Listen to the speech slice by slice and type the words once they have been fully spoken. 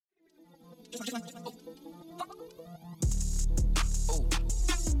Oh,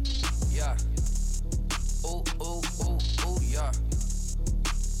 yeah. Oh, oh, oh, oh, yeah.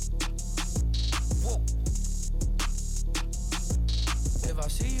 Whoa. If I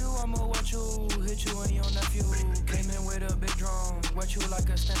see you, I'ma wet you, hit you and your nephew. Came in with a big drum, wet you like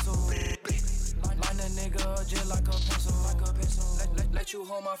a stencil. Line a nigga just like a pencil. Let you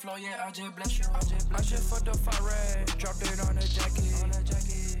hold my flow, yeah, I just bless you. I just fucked the fire red, dropped it on the jacket.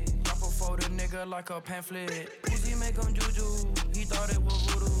 Drop a for the nigga like a pamphlet. Uzi make him juju, he thought it was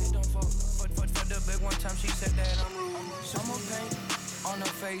voodoo. For the big one time, she said that I'm rude. Summer paint on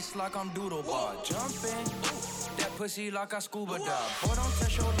her face like I'm doodle bar. Jumping, that pussy like I scuba dive. Boy, don't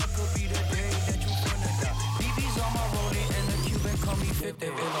test your luck, could be the day that you finna die. BB's on my rollie and the Cuban call me 50.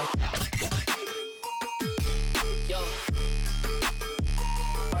 Yo.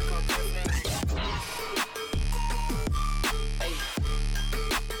 Like a pimp. Hey.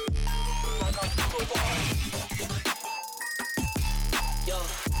 Like I'm doodle bar. Yo.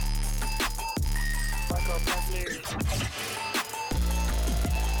 Like a pamphlet.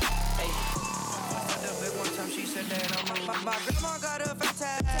 Hey. The big one time she said that I'm rude. My grandma got a fat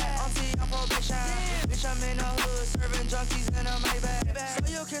tag, auntie on probation. Bitch, I'm in the hood, serving junkies in a Maybach.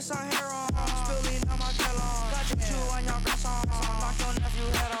 So you kiss on hair on, spilling on my Kellogg. Got you two on your grandson, knock your nephew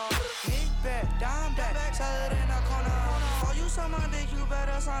head off. Big bet, dime back, sell it in the corner. For you suck my dick, you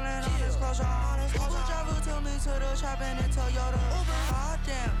better sign it on disclosure. Uber driver took me to the shop in a Toyota. God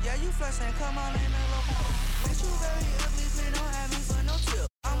damn, yeah, you flexing, come on, name and look. Bitch, you very ugly, please don't have me for no tip.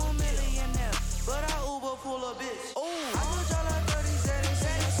 I'm a millionaire, but I Uber pull a bitch. Ooh, I put y'all like 30 cents.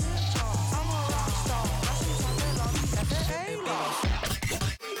 I'm a rock star. Now she talking about me at the A-Law.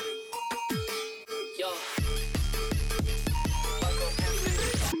 Yo.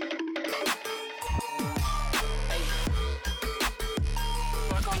 Hey.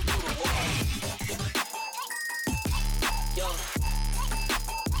 Like I'm doodle bar. Yo.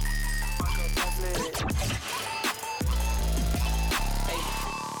 Like a pamphlet. Hey.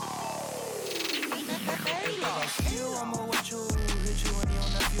 If I see you, I'ma wet you, hit you and your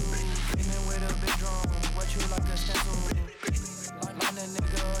nephew. Came in with a big drum, wet you like a stencil. Line a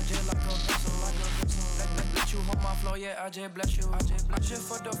nigga just like a pencil. Let you hold my flow, yeah, I just bless you. I just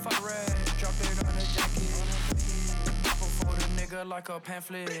fucked the fire red, drop it on the jacket. Pop for the nigga like a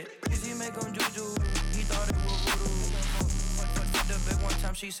pamphlet. Uzi make him juju, he thought it was voodoo. For the big one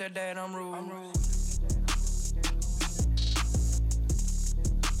time, she said that I'm rude.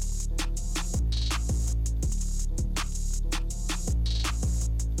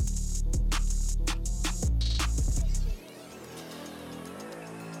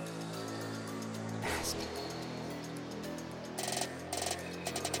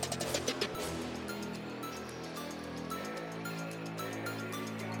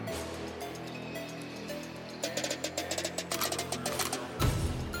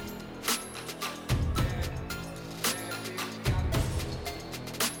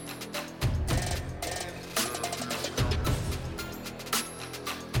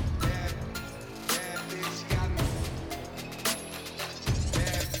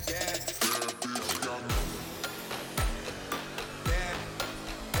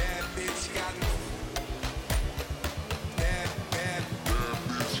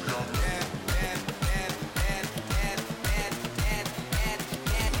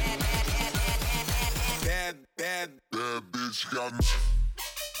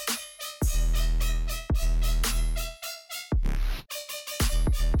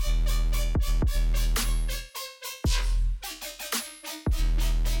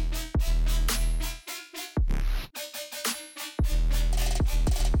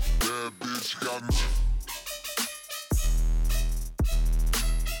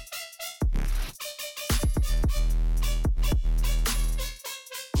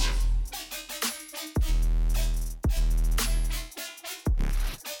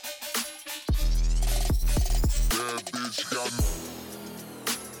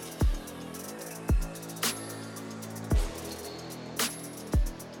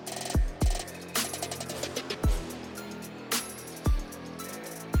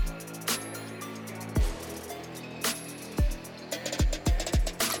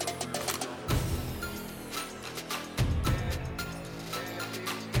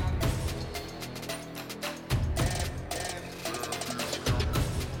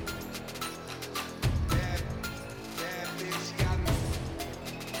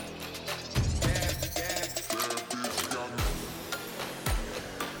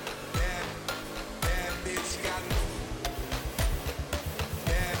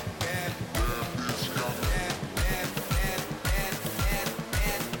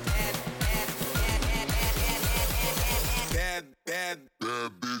 bad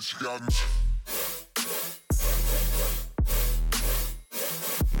bitch got me.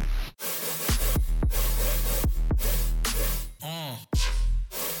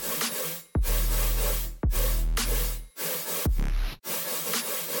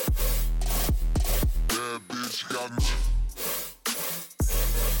 Bad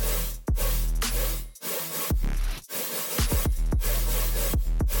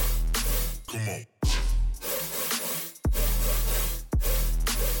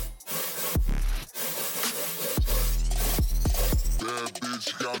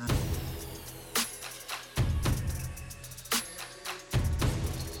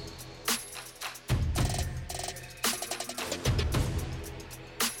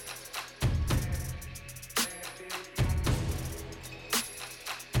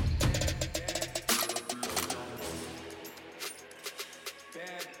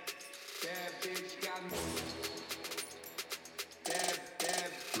bitch got me. Come on.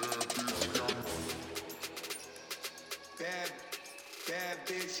 Bad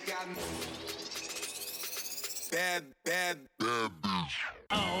bitch got me. Bad bitch.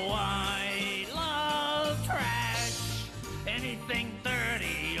 Oh, I love trash. Anything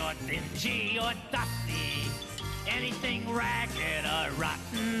dirty or dingy or dusty. Anything ragged or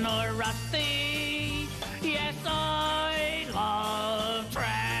rotten or rusty. Yes, I love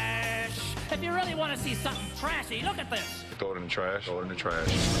trash. If you really want to see something trashy, look at this. Throw it in the trash. Throw it in the trash.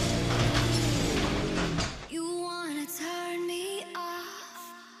 You wanna turn me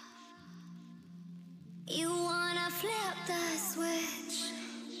off. You wanna flip the switch.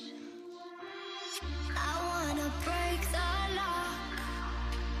 I wanna break the lock.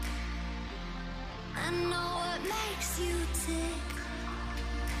 I know what makes you tick.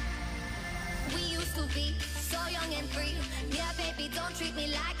 We used to be so young and free. Yeah, baby, don't treat me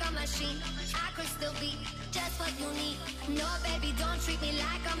like a machine. I could still be just what you need. No, baby, don't treat me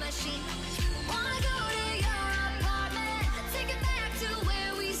like a machine. Wanna go to your apartment, take it back to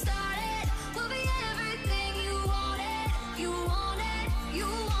where we started. We'll be everything you wanted, you wanted, you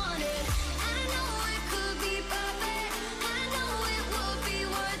wanted. And I know it could be perfect, and I know it would be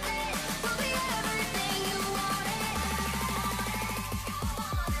worth it. We'll be everything you wanted.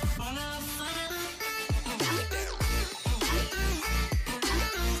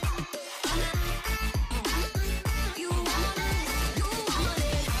 You wanted,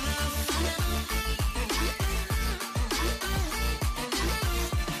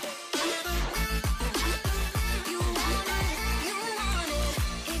 you wanted. You wanted.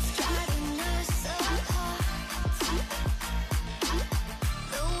 It's driving us apart.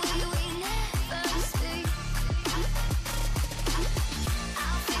 The way we never speak.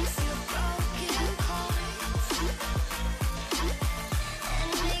 I'll fix your broken parts and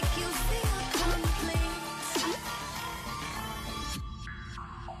make you feel complete.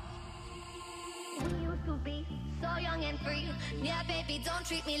 We used to be so young and free. Yeah, baby, don't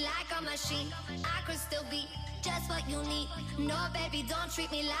treat me like a machine. I could still be just what you need. No, baby, don't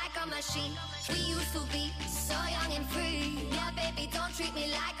treat me like a machine. We used to be so young and free. Yeah, baby, don't treat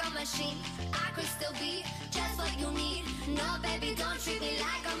me like a machine. I could still be just what you need. No, baby, don't treat me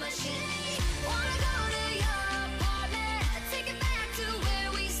like a machine. Wanna go to your apartment, take it back to where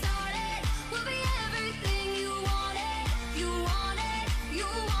we started. We'll be everything you wanted, you wanted, you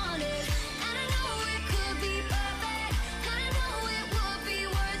wanted. And I know it could be perfect, and I know it would be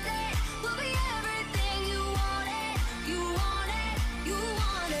worth it. We'll be everything you wanted, you wanted, you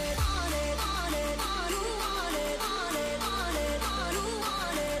wanted, wanted, wanted, you wanted, wanted, wanted, you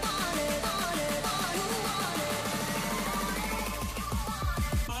wanted, wanted, wanted, you wanted.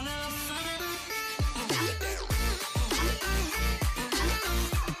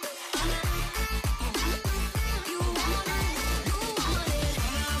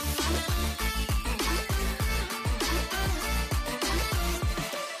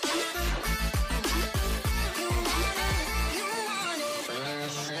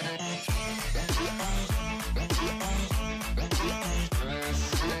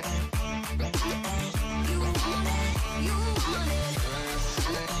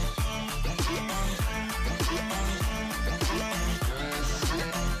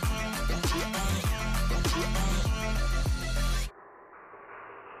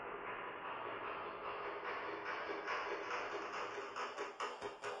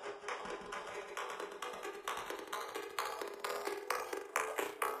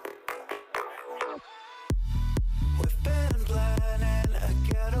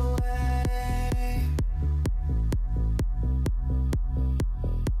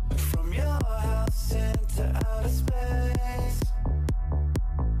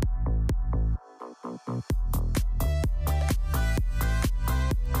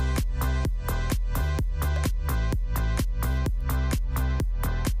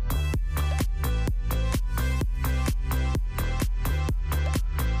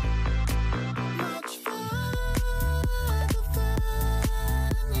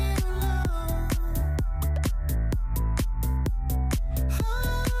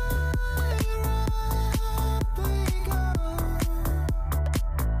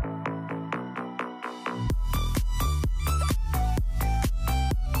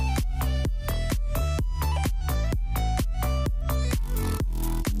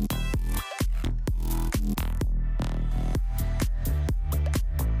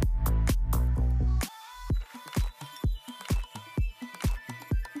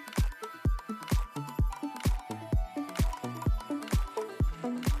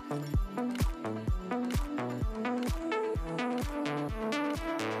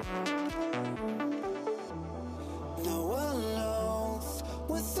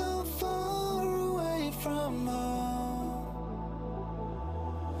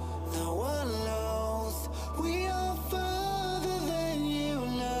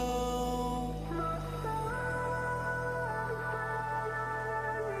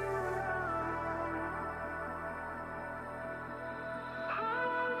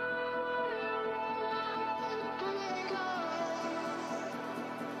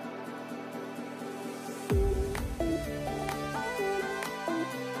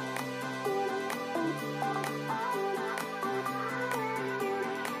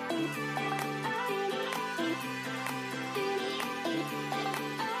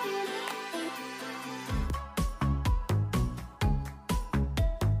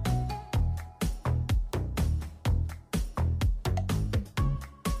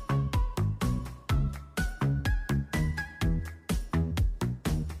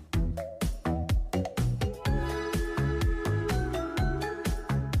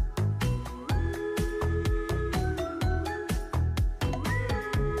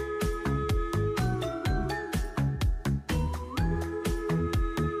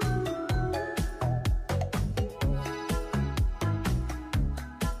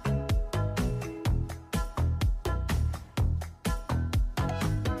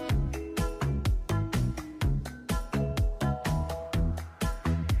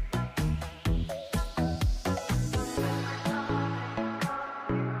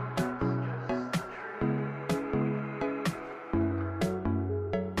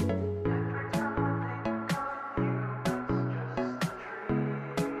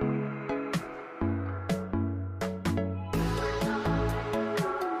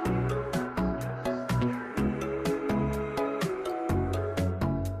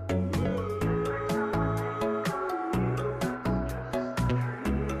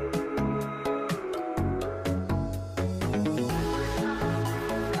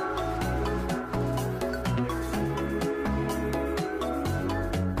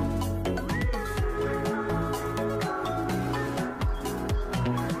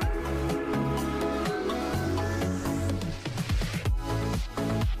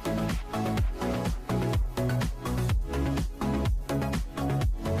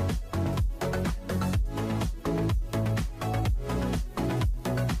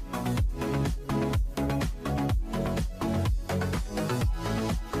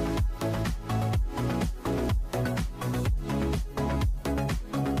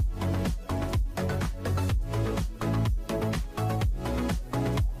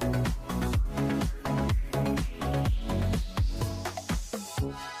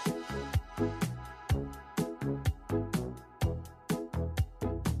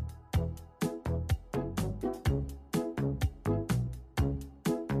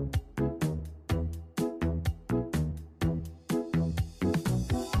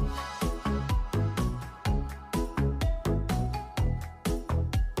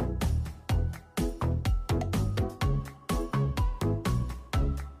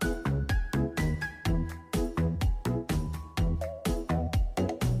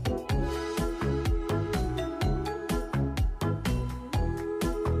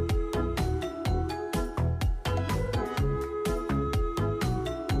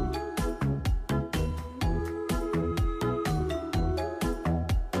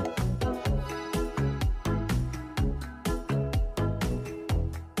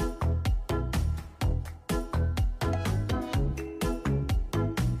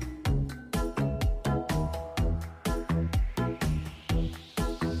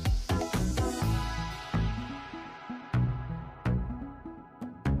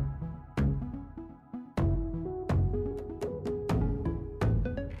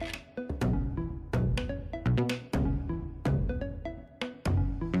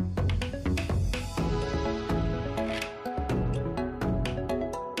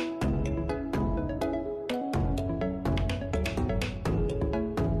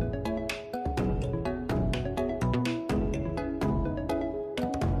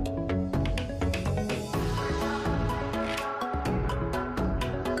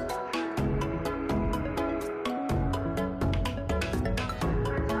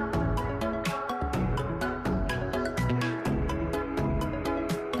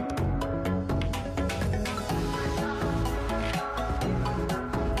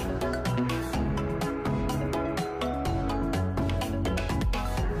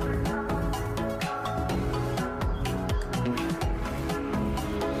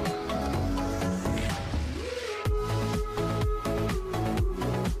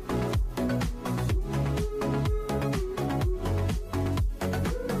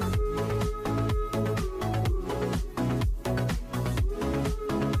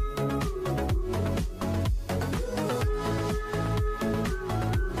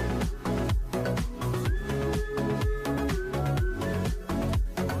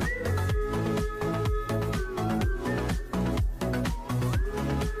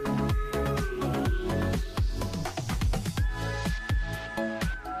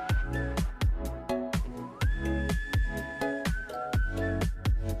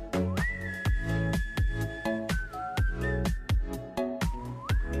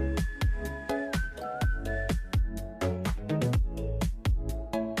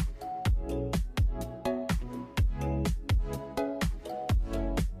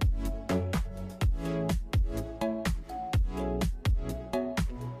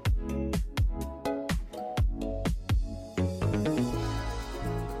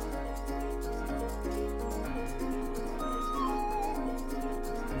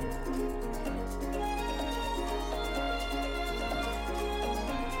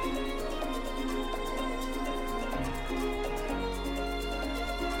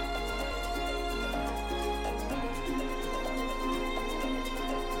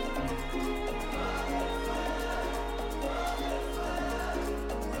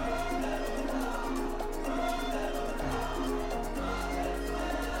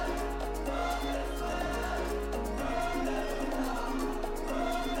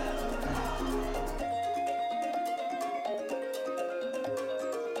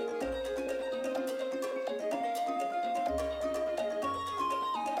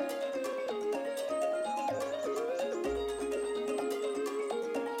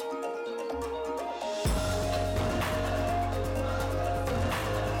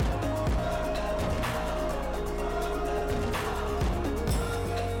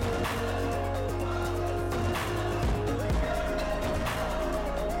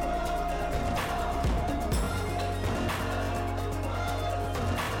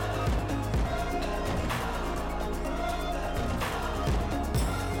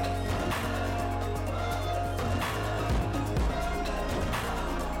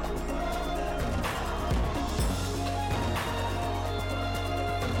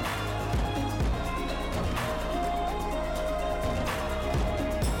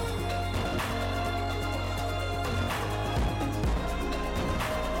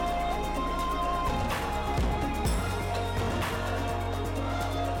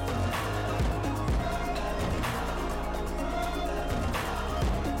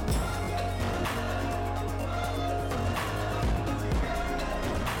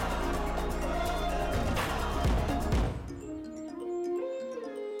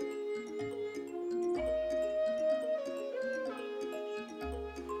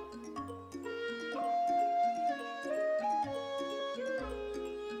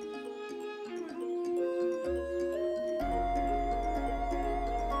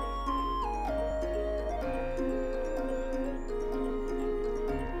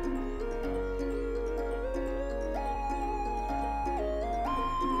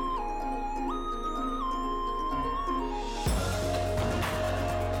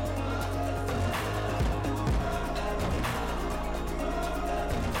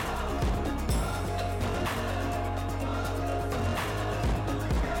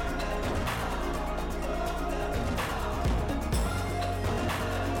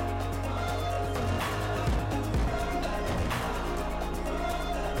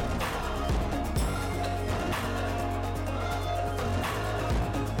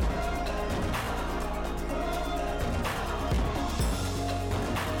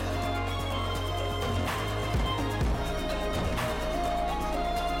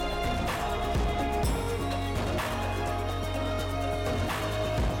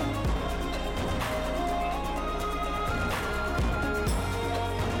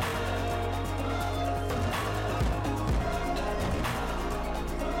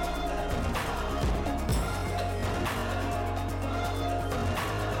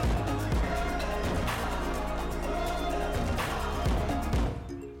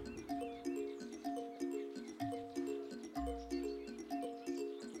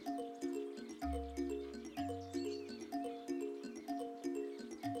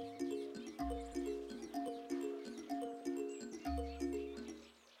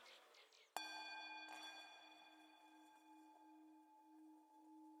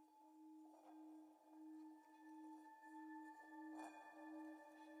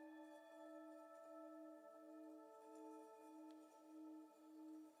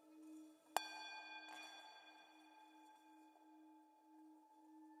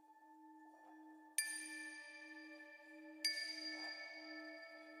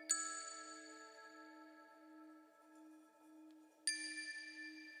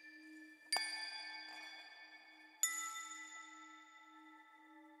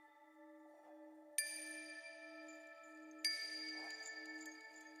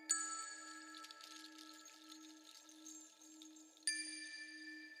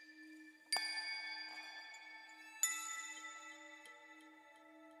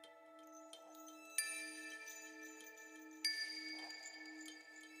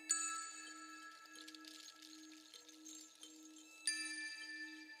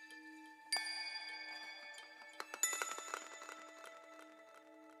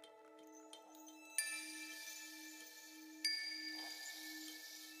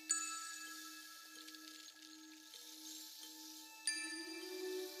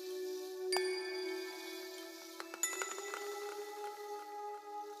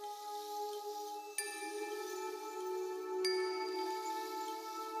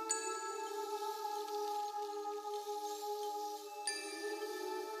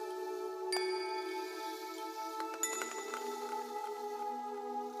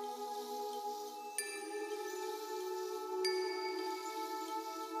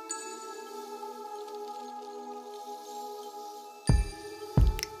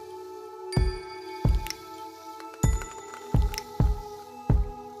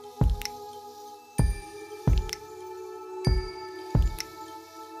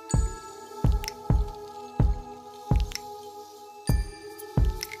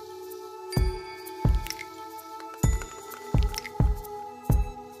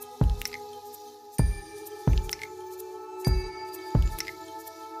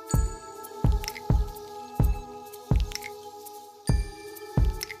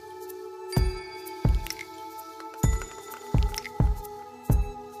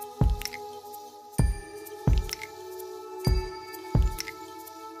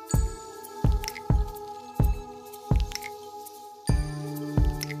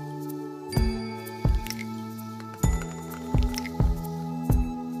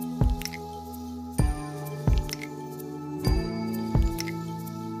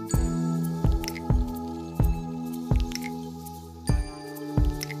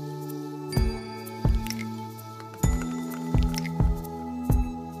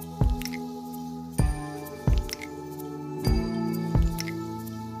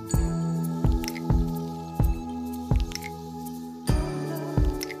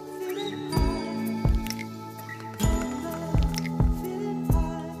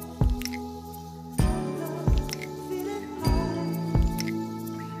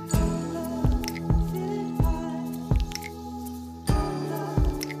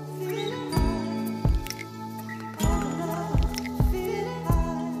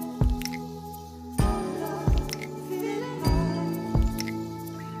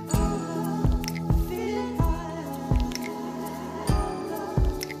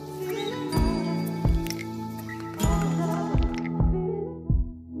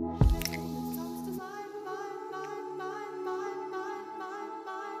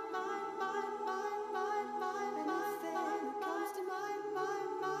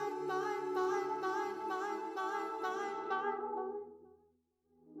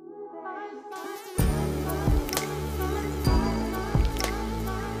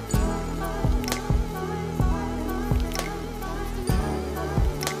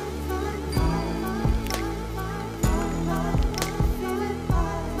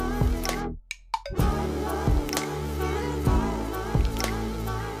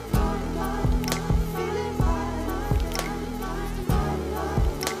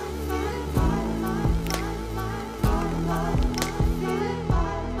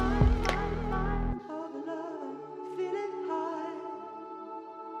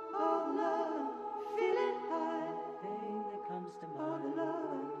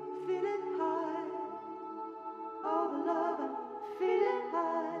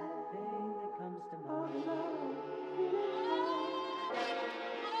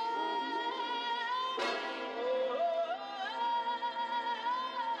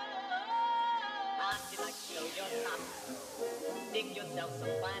 yourself some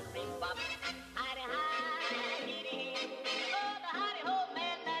fine bebop. Hidey hi, hidey hi. Oh, the hidey ho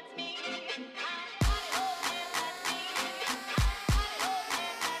man, that's me. Hidey ho man, that's me. Hidey ho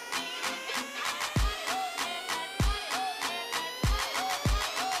man, that's me. Hidey ho man, that's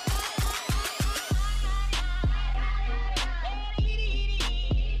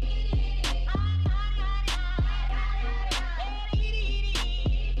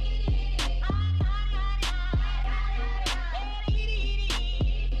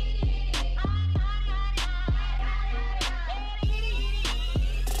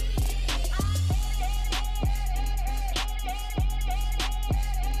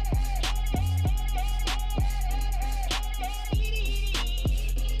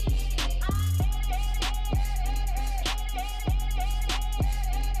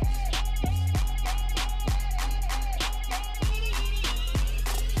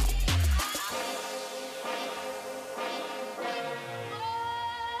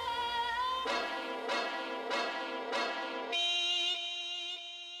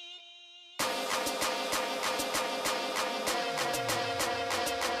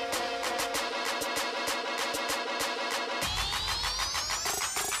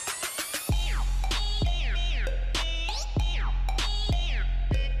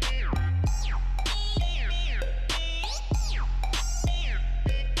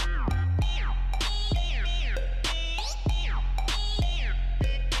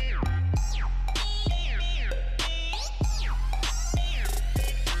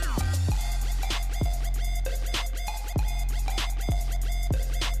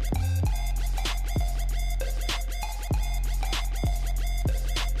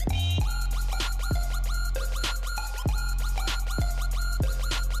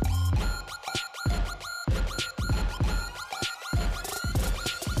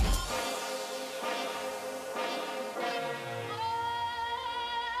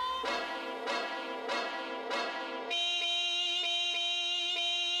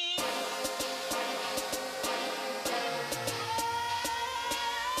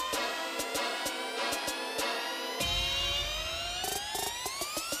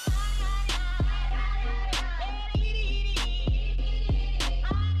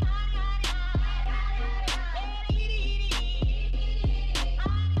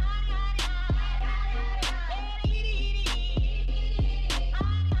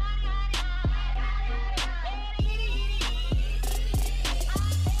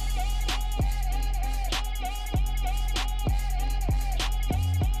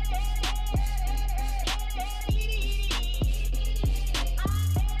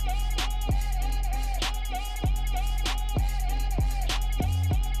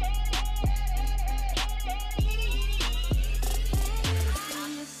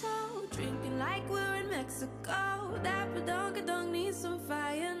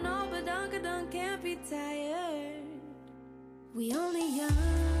We only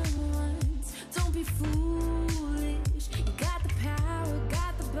young ones, don't be foolish. You got the power,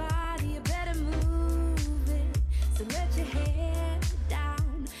 got the body, you better move it. So let your head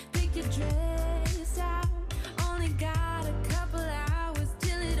down, pick your dress out. Only got a couple hours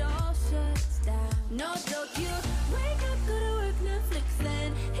till it all shuts down. No joke, you wake up, go to work, Netflix,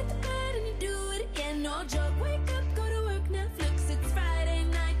 then hit the bed and you do it again. No joke, wake up, go to work, Netflix, it's Friday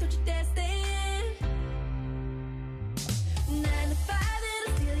night, don't you dare stay in. 9 to 5,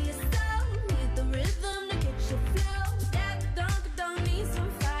 it'll steal your soul. Need the rhythm to get your flow. That don't need some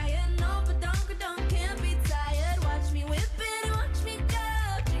fire. No, but don't can't be tired. Watch me whip it and watch me go.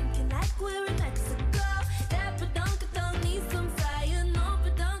 Drinking like we're in Mexico. That don't need some fire. No,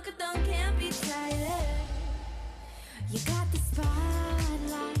 but don't can't be tired.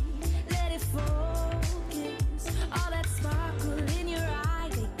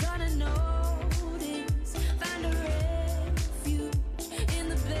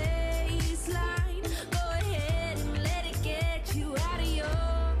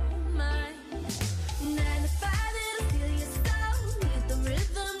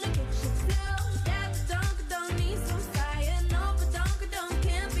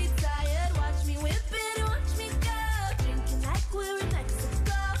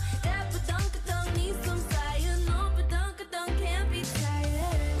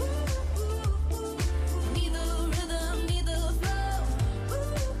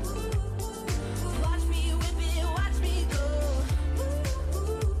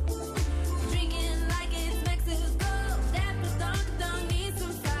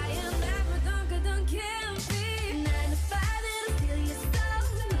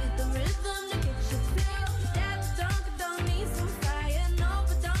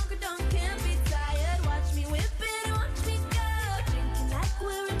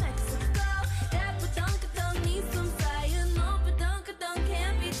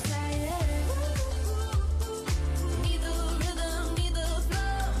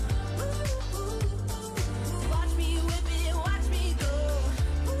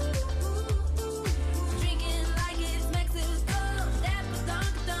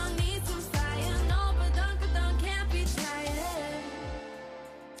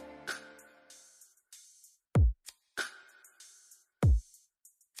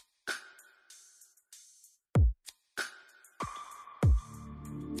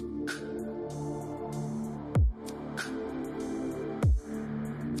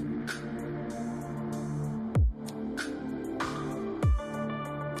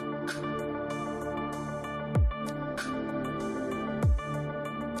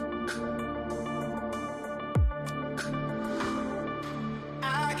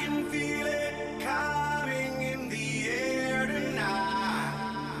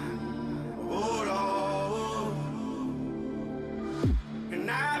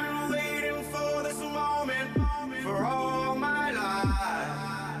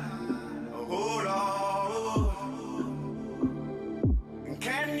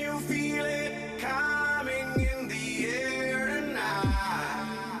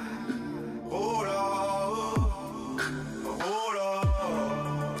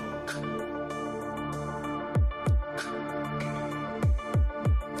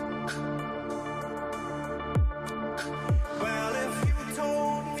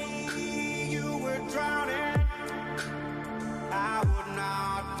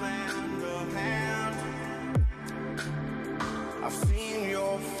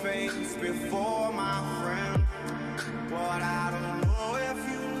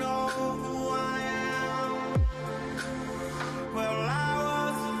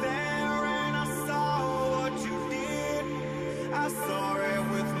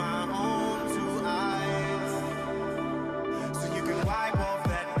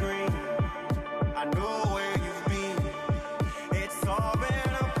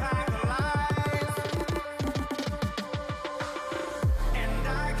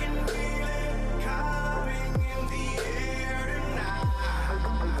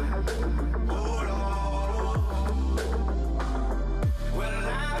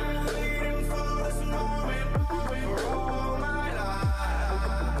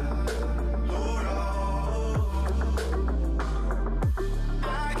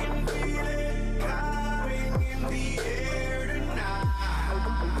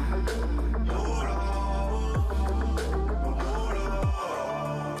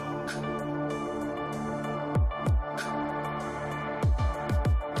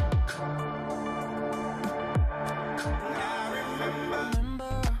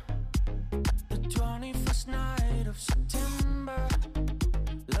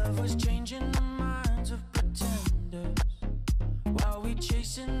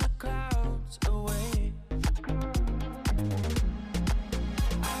 chasing the clouds away.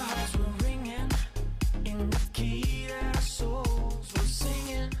 Our hearts were ringing in the key that our souls were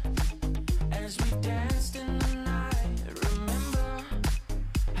singing as we danced in the night. Remember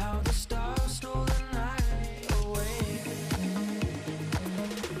how the stars stole the night away.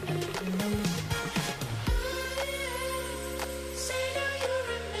 Say now you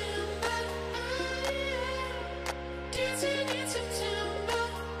remember dancing in September.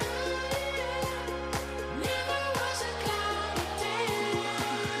 Never was a cloudy day.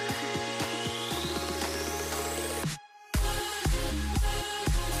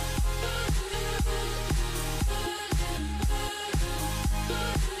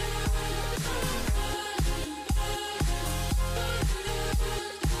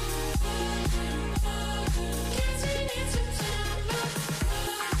 Dancing in September.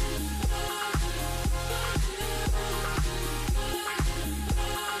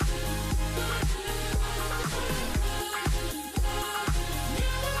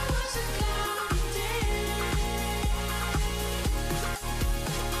 Never was a cloudy day.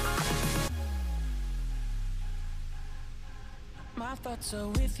 My thoughts are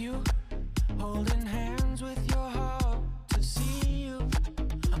with you, holding hands with your heart to see you.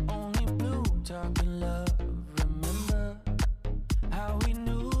 Only blue, dark